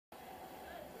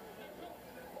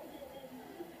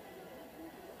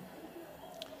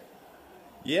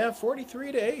Yeah,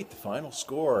 43-8, the final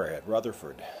score at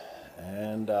Rutherford.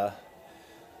 And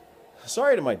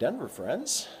sorry to my Denver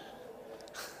friends.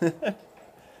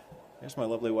 There's my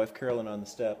lovely wife Carolyn on the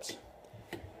steps.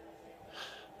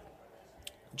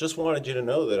 Just wanted you to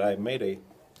know that I made a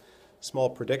small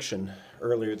prediction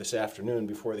earlier this afternoon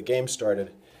before the game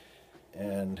started.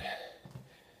 And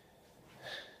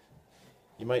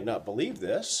you might not believe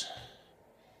this.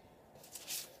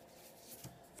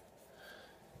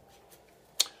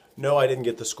 No, I didn't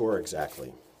get the score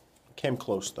exactly. Came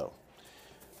close, though.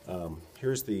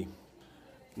 Here's the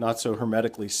not so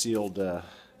hermetically sealed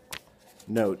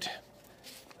note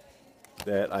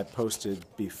that I posted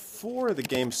before the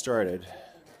game started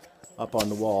up on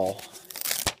the wall.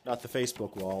 Not the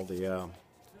Facebook wall, the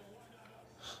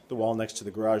wall next to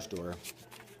the garage door.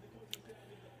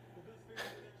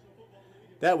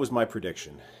 That was my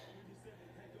prediction.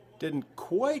 Didn't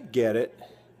quite get it.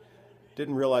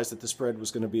 Didn't realize that the spread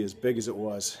was going to be as big as it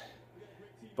was.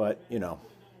 But, you know,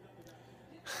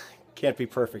 can't be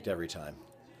perfect every time.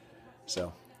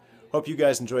 So, hope you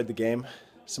guys enjoyed the game.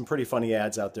 Some pretty funny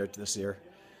ads out there this year.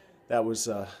 That was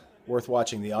worth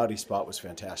watching. The Audi spot was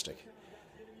fantastic.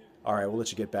 All right, we'll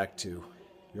let you get back to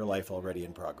your life already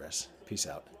in progress. Peace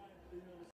out.